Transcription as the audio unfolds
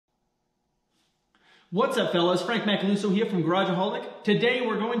What's up, fellas? Frank Macaluso here from Garageaholic. Today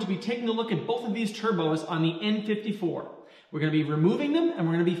we're going to be taking a look at both of these turbos on the N54. We're going to be removing them and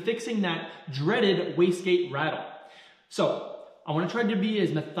we're going to be fixing that dreaded wastegate rattle. So I want to try to be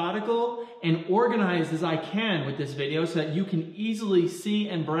as methodical and organized as I can with this video so that you can easily see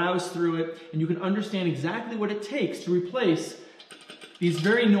and browse through it and you can understand exactly what it takes to replace these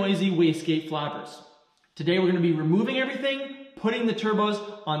very noisy wastegate flappers. Today we're going to be removing everything, putting the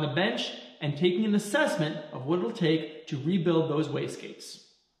turbos on the bench, and taking an assessment of what it'll take to rebuild those wastegates.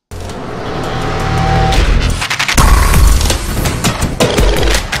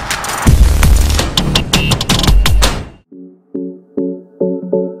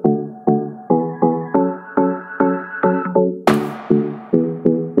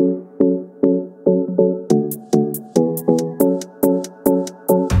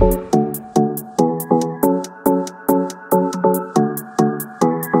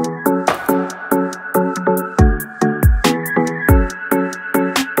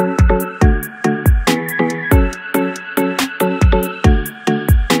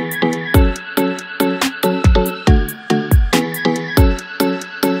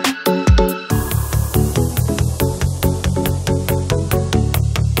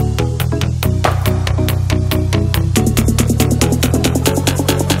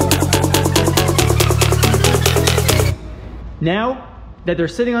 Now that they're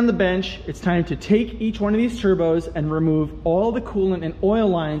sitting on the bench, it's time to take each one of these turbos and remove all the coolant and oil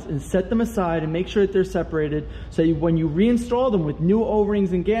lines and set them aside and make sure that they're separated so that when you reinstall them with new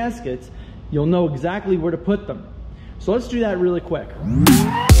O-rings and gaskets, you'll know exactly where to put them. So let's do that really quick.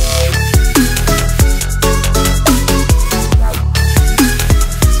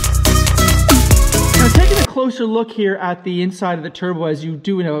 Closer look here at the inside of the turbo as you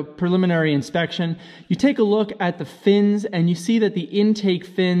do in a preliminary inspection. You take a look at the fins and you see that the intake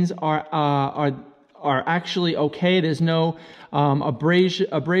fins are actually okay. There's no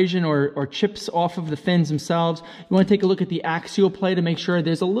abrasion or chips off of the fins themselves. You want to take a look at the axial play to make sure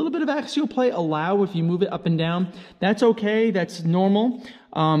there's a little bit of axial play allow if you move it up and down. That's okay. That's normal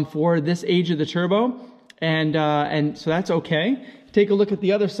for this age of the turbo, and so that's okay. Take a look at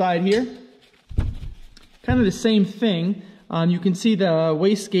the other side here. Kind of the same thing. You can see the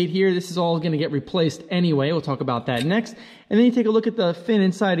wastegate here. This is all going to get replaced anyway. We'll talk about that next. And then you take a look at the fin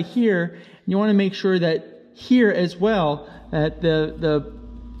inside of here. And you want to make sure that here as well, that the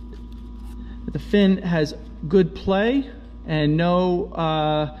fin has good play and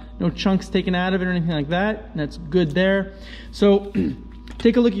no chunks taken out of it or anything like that. And that's good there. So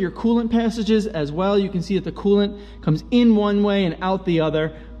take a look at your coolant passages as well. You can see that the coolant comes in one way and out the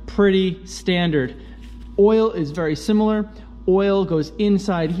other. Pretty standard. Oil is very similar. Oil goes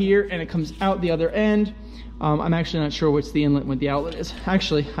inside here and it comes out the other end. I'm actually not sure what's the inlet and what the outlet is.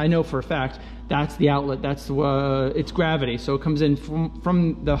 Actually, I know for a fact that's the outlet. That's it's gravity. So it comes in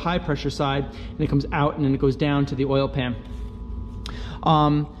from the high pressure side and it comes out and then it goes down to the oil pan.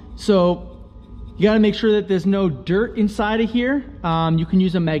 So you got to make sure that there's no dirt inside of here. You can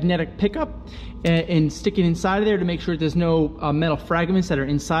use a magnetic pickup and stick it inside of there to make sure there's no metal fragments that are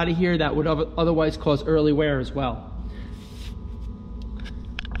inside of here that would otherwise cause early wear as well.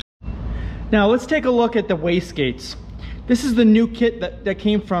 Now let's take a look at the wastegates. This is the new kit that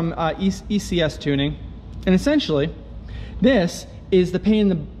came from ECS Tuning, and essentially this is the pain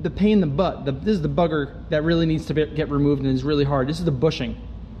in the butt. This is the bugger that really needs to get removed and is really hard. This is the bushing.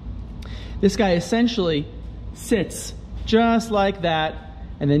 This guy essentially sits just like that,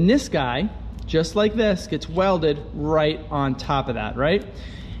 and then this guy, just like this, gets welded right on top of that, right?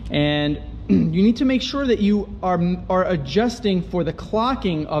 And you need to make sure that you are adjusting for the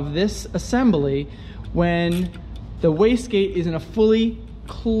clocking of this assembly when the wastegate is in a fully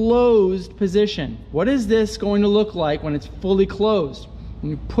closed position. What is this going to look like when it's fully closed?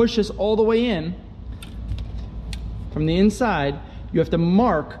 When you push this all the way in from the inside, you have to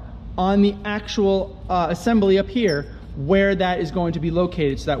mark on the actual assembly up here where that is going to be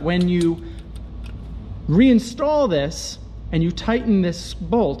located, so that when you reinstall this and you tighten this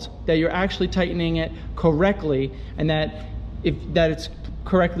bolt, that you're actually tightening it correctly and that it's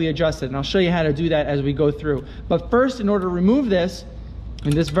correctly adjusted. And I'll show you how to do that as we go through. But first, in order to remove this,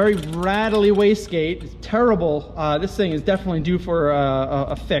 and this very rattly wastegate, it's terrible. This thing is definitely due for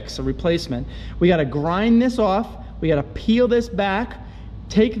a fix, a replacement. We got to grind this off. We got to peel this back,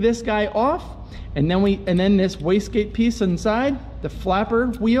 take this guy off, and then this wastegate piece inside, the flapper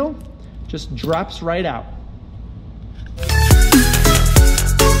wheel, just drops right out.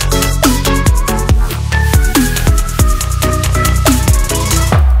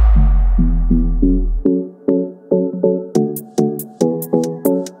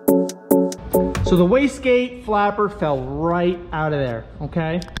 So the wastegate flapper fell right out of there,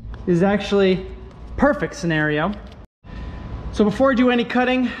 okay? This is actually perfect scenario. So before I do any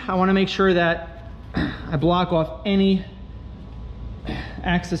cutting, I wanna make sure that I block off any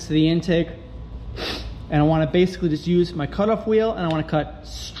access to the intake. And I wanna basically just use my cutoff wheel and I wanna cut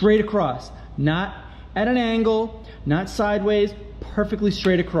straight across, not at an angle, not sideways, perfectly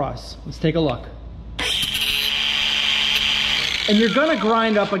straight across. Let's take a look. And you're gonna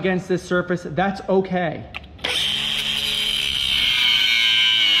grind up against this surface, that's okay.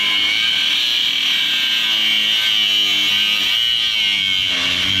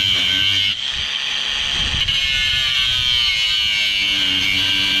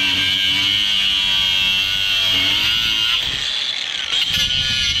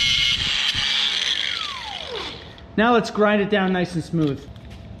 Now let's grind it down nice and smooth.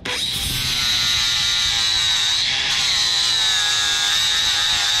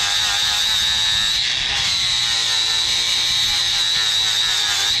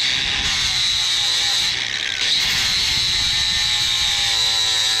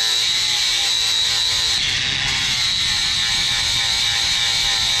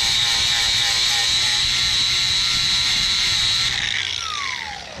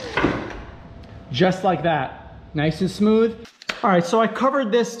 Just like that, nice and smooth. All right, so I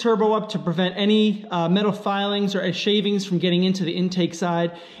covered this turbo up to prevent any metal filings or shavings from getting into the intake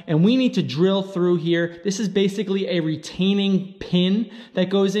side, and we need to drill through here. This is basically a retaining pin that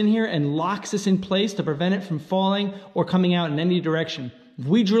goes in here and locks this in place to prevent it from falling or coming out in any direction. If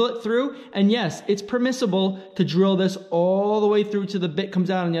we drill it through, and yes, it's permissible to drill this all the way through to the bit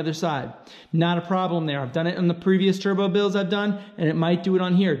comes out on the other side. Not a problem there. I've done it on the previous turbo builds I've done, and it might do it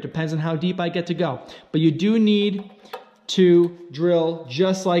on here. It depends on how deep I get to go. But you do need to drill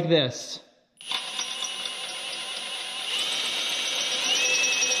just like this.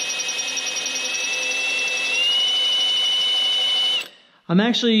 I'm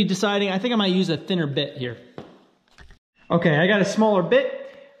actually deciding, I think I might use a thinner bit here. Okay, I got a smaller bit.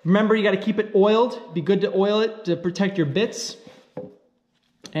 Remember, you got to keep it oiled. Be good to oil it to protect your bits.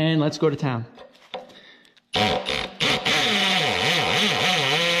 And let's go to town.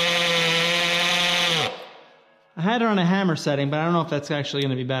 I had it on a hammer setting, but I don't know if that's actually going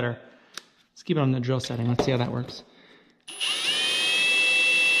to be better. Let's keep it on the drill setting. Let's see how that works.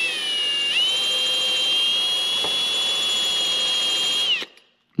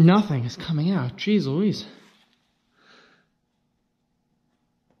 Nothing is coming out. Jeez Louise.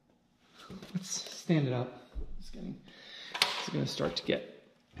 Let's stand it up. It's going to start to get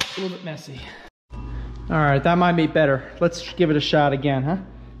a little bit messy. All right, that might be better. Let's give it a shot again, huh?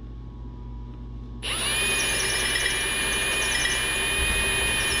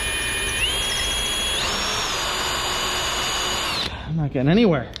 I'm not getting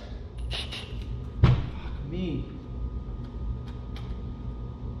anywhere. Fuck me.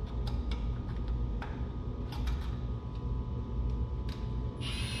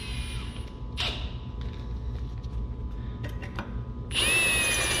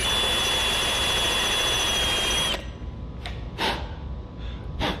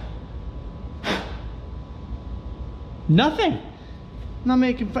 Nothing. I'm not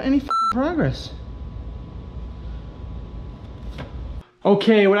making any progress.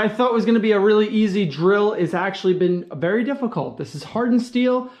 Okay, what I thought was gonna be a really easy drill has actually been very difficult. This is hardened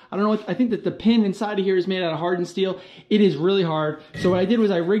steel. I don't know what, I think that the pin inside of here is made out of hardened steel. It is really hard. So what I did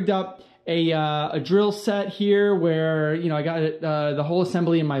was I rigged up a drill set here where, you know, I got it, the whole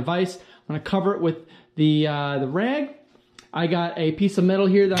assembly in my vise. I'm gonna cover it with the rag. I got a piece of metal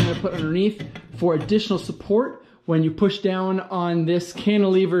here that I'm gonna put underneath for additional support. When you push down on this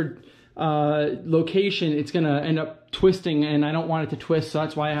cantilevered location, it's gonna end up twisting, and I don't want it to twist, so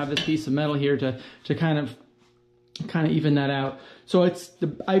that's why I have this piece of metal here to kind of even that out. So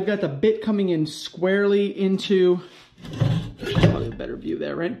I've got the bit coming in squarely into, probably a better view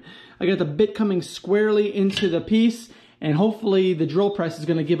there, right? I got the bit coming squarely into the piece, and hopefully the drill press is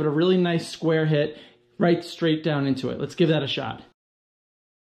gonna give it a really nice square hit right straight down into it. Let's give that a shot.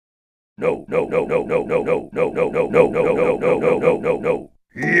 No.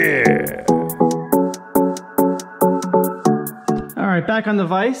 Yeah. All right, back on the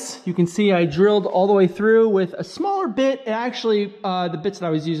vise. You can see I drilled all the way through with a smaller bit. Actually, the bits that I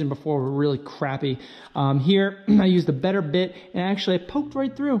was using before were really crappy. Here, I used a better bit, and actually I poked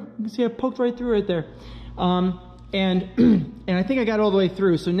right through. You can see I poked right through right there. And I think I got all the way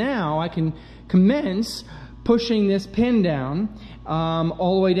through. So now I can commence pushing this pin down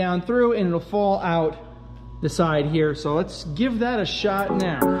all the way down through, and it'll fall out the side here. So let's give that a shot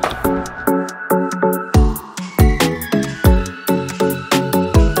now.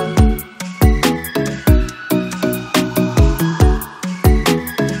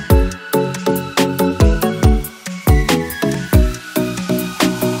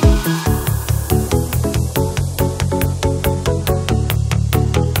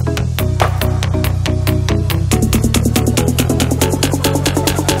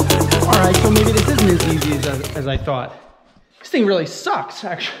 as I thought. This thing really sucks,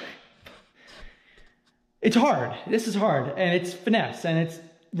 actually. It's hard. This is hard, and it's finesse, and it's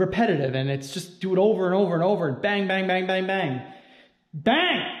repetitive, and it's just do it over and over and over, and bang, bang, bang, bang, bang.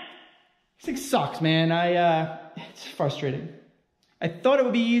 Bang! This thing sucks, man. It's frustrating. I thought it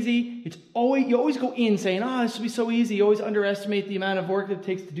would be easy. It's always, you always go in saying, oh, this will be so easy. You always underestimate the amount of work that it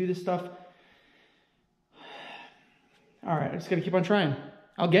takes to do this stuff. All right, I just gotta keep on trying.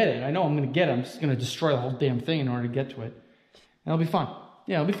 I'll get it. I know I'm gonna get it. I'm just gonna destroy the whole damn thing in order to get to it. And it'll be fun.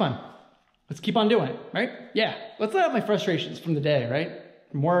 Yeah, it'll be fun. Let's keep on doing it, right? Yeah, let's let out my frustrations from the day, right?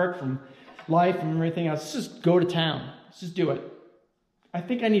 From work, from life, from everything else. Let's just go to town. Let's just do it. I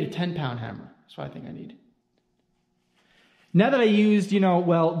think I need a 10-pound hammer. That's what I think I need. Now that I used,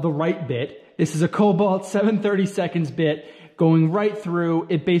 well, the right bit, this is a Cobalt 7/32 bit going right through.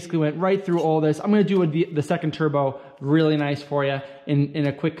 It basically went right through all this. I'm gonna do the second turbo really nice for you in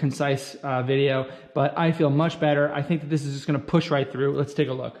a quick, concise video, but I feel much better. I think that this is just gonna push right through. Let's take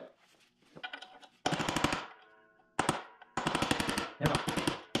a look.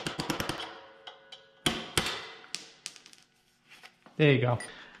 There you go.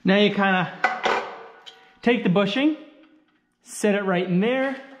 Now you kind of take the bushing, set it right in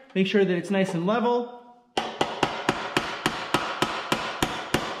there, make sure that it's nice and level.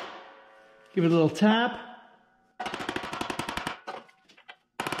 Give it a little tap.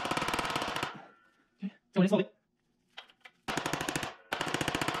 There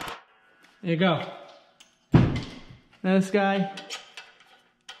you go. Now this guy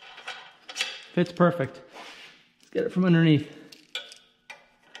fits perfect. Let's get it from underneath.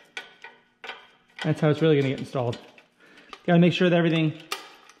 That's how it's really gonna get installed. Gotta make sure that everything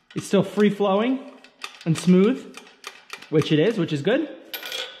is still free-flowing and smooth, which it is, which is good.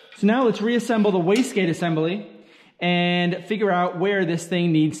 So now let's reassemble the wastegate assembly and figure out where this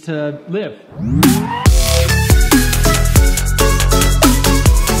thing needs to live.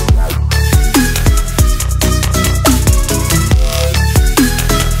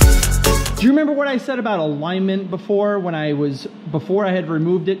 Do you remember what I said about alignment before before I had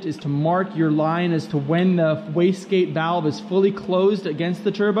removed it, is to mark your line as to when the wastegate valve is fully closed against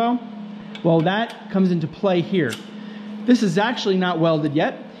the turbo? Well, that comes into play here. This is actually not welded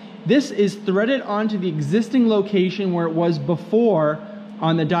yet. This is threaded onto the existing location where it was before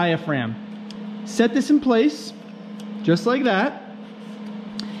on the diaphragm. Set this in place, just like that.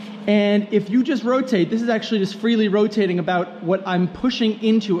 And if you just rotate, this is actually just freely rotating about what I'm pushing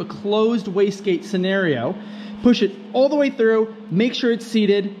into a closed wastegate scenario. Push it all the way through, make sure it's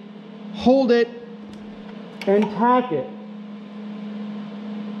seated, hold it, and tack it.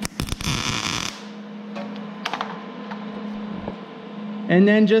 And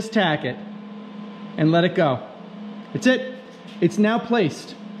then just tack it and let it go. That's it. It's now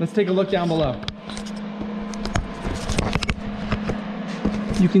placed. Let's take a look down below.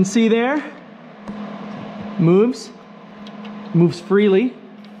 You can see there, moves freely.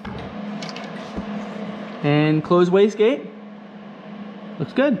 And close wastegate,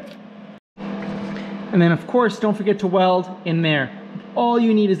 looks good. And then of course, don't forget to weld in there. All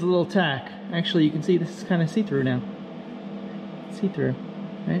you need is a little tack. Actually, you can see this is kind of see-through now. See-through,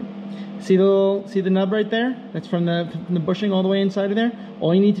 right? See the nub right there? That's from the bushing all the way inside of there.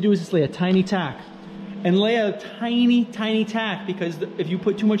 All you need to do is just lay a tiny tack. And lay a tiny, tiny tack, because if you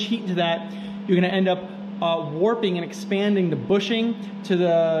put too much heat into that, you're gonna end up warping and expanding the bushing to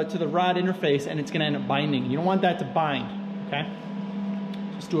the rod interface, and it's gonna end up binding. You don't want that to bind, okay?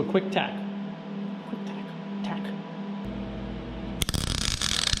 Just do a quick tack. Quick tack, tack.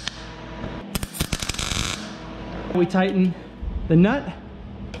 We tighten the nut,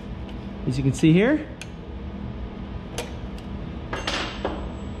 as you can see here.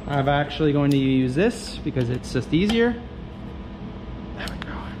 I'm actually going to use this because it's just easier. There we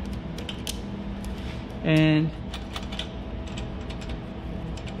go. And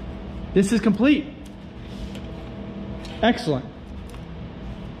this is complete. Excellent.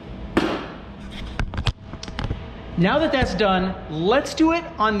 Now that that's done, let's do it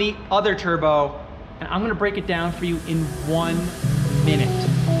on the other turbo, and I'm gonna break it down for you in 1 minute.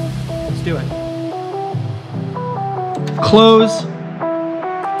 Let's do it. Close.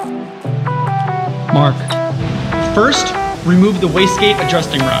 Mark. First, remove the wastegate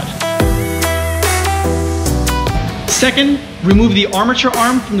adjusting rod. Second, remove the armature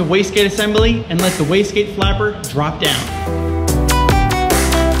arm from the wastegate assembly and let the wastegate flapper drop down.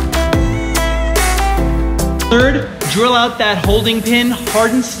 Third, drill out that holding pin,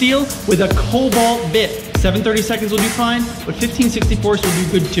 hardened steel, with a Cobalt bit. 7/32 will do fine, but 15/64 will do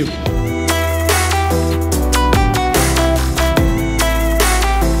good too.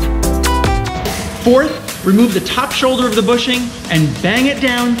 Fourth, remove the top shoulder of the bushing and bang it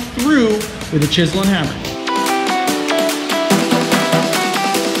down through with a chisel and hammer.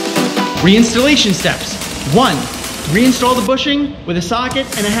 Reinstallation steps. 1. Reinstall the bushing with a socket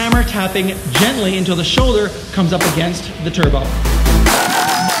and a hammer, tapping gently until the shoulder comes up against the turbo.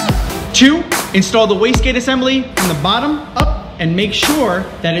 2. Install the wastegate assembly from the bottom up and make sure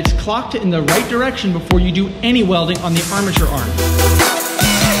that it's clocked in the right direction before you do any welding on the armature arm.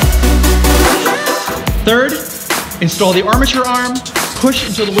 3rd, install the armature arm, push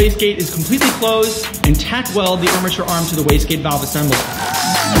until the wastegate is completely closed, and tack weld the armature arm to the wastegate valve assembly.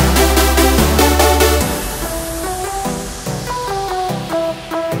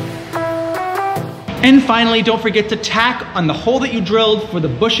 And finally, don't forget to tack on the hole that you drilled for the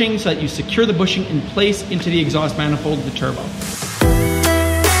bushing so that you secure the bushing in place into the exhaust manifold of the turbo.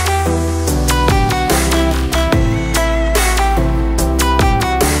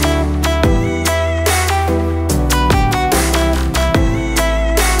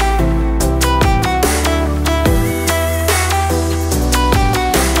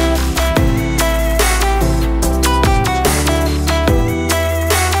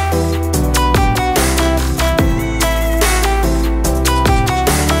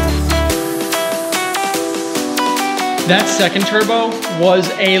 That second turbo was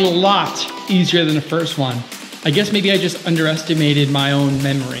a lot easier than the first one. I guess maybe I just underestimated my own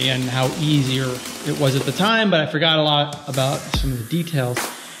memory and how easier it was at the time, but I forgot a lot about some of the details.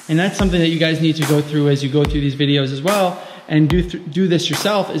 And that's something that you guys need to go through as you go through these videos as well, and do this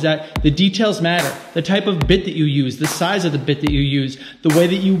yourself, is that the details matter. The type of bit that you use, the size of the bit that you use, the way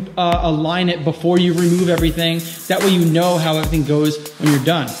that you align it before you remove everything. That way you know how everything goes when you're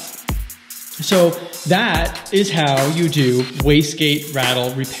done. So that is how you do wastegate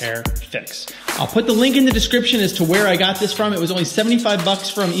rattle repair fix. I'll put the link in the description as to where I got this from. It was only 75 bucks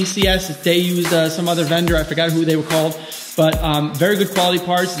from ECS. They used some other vendor. I forgot who they were called, but very good quality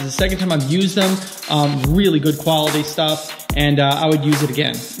parts. This is the second time I've used them. Really good quality stuff, and I would use it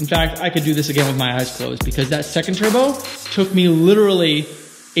again. In fact, I could do this again with my eyes closed, because that second turbo took me literally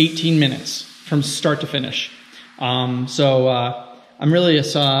 18 minutes from start to finish. I'm really,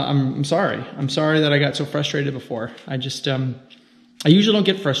 I'm sorry. I'm sorry that I got so frustrated before. I just, I usually don't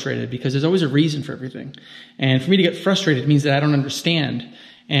get frustrated because there's always a reason for everything. And for me to get frustrated means that I don't understand.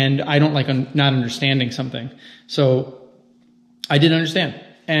 And I don't like not understanding something. So I didn't understand.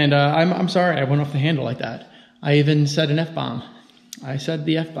 And I'm sorry I went off the handle like that. I even said an F-bomb. I said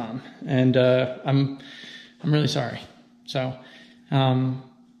the F-bomb. And I'm really sorry. So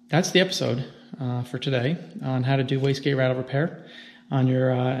that's the episode for today on how to do wastegate rattle repair on your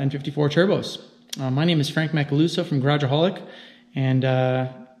N54 turbos. My name is Frank Macaluso from Garageaholic, and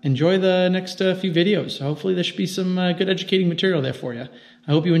enjoy the next few videos. Hopefully there should be some good educating material there for you.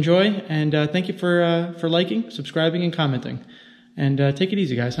 I hope you enjoy, and thank you for liking, subscribing, and commenting. And take it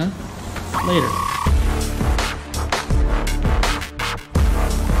easy, guys, huh? Later.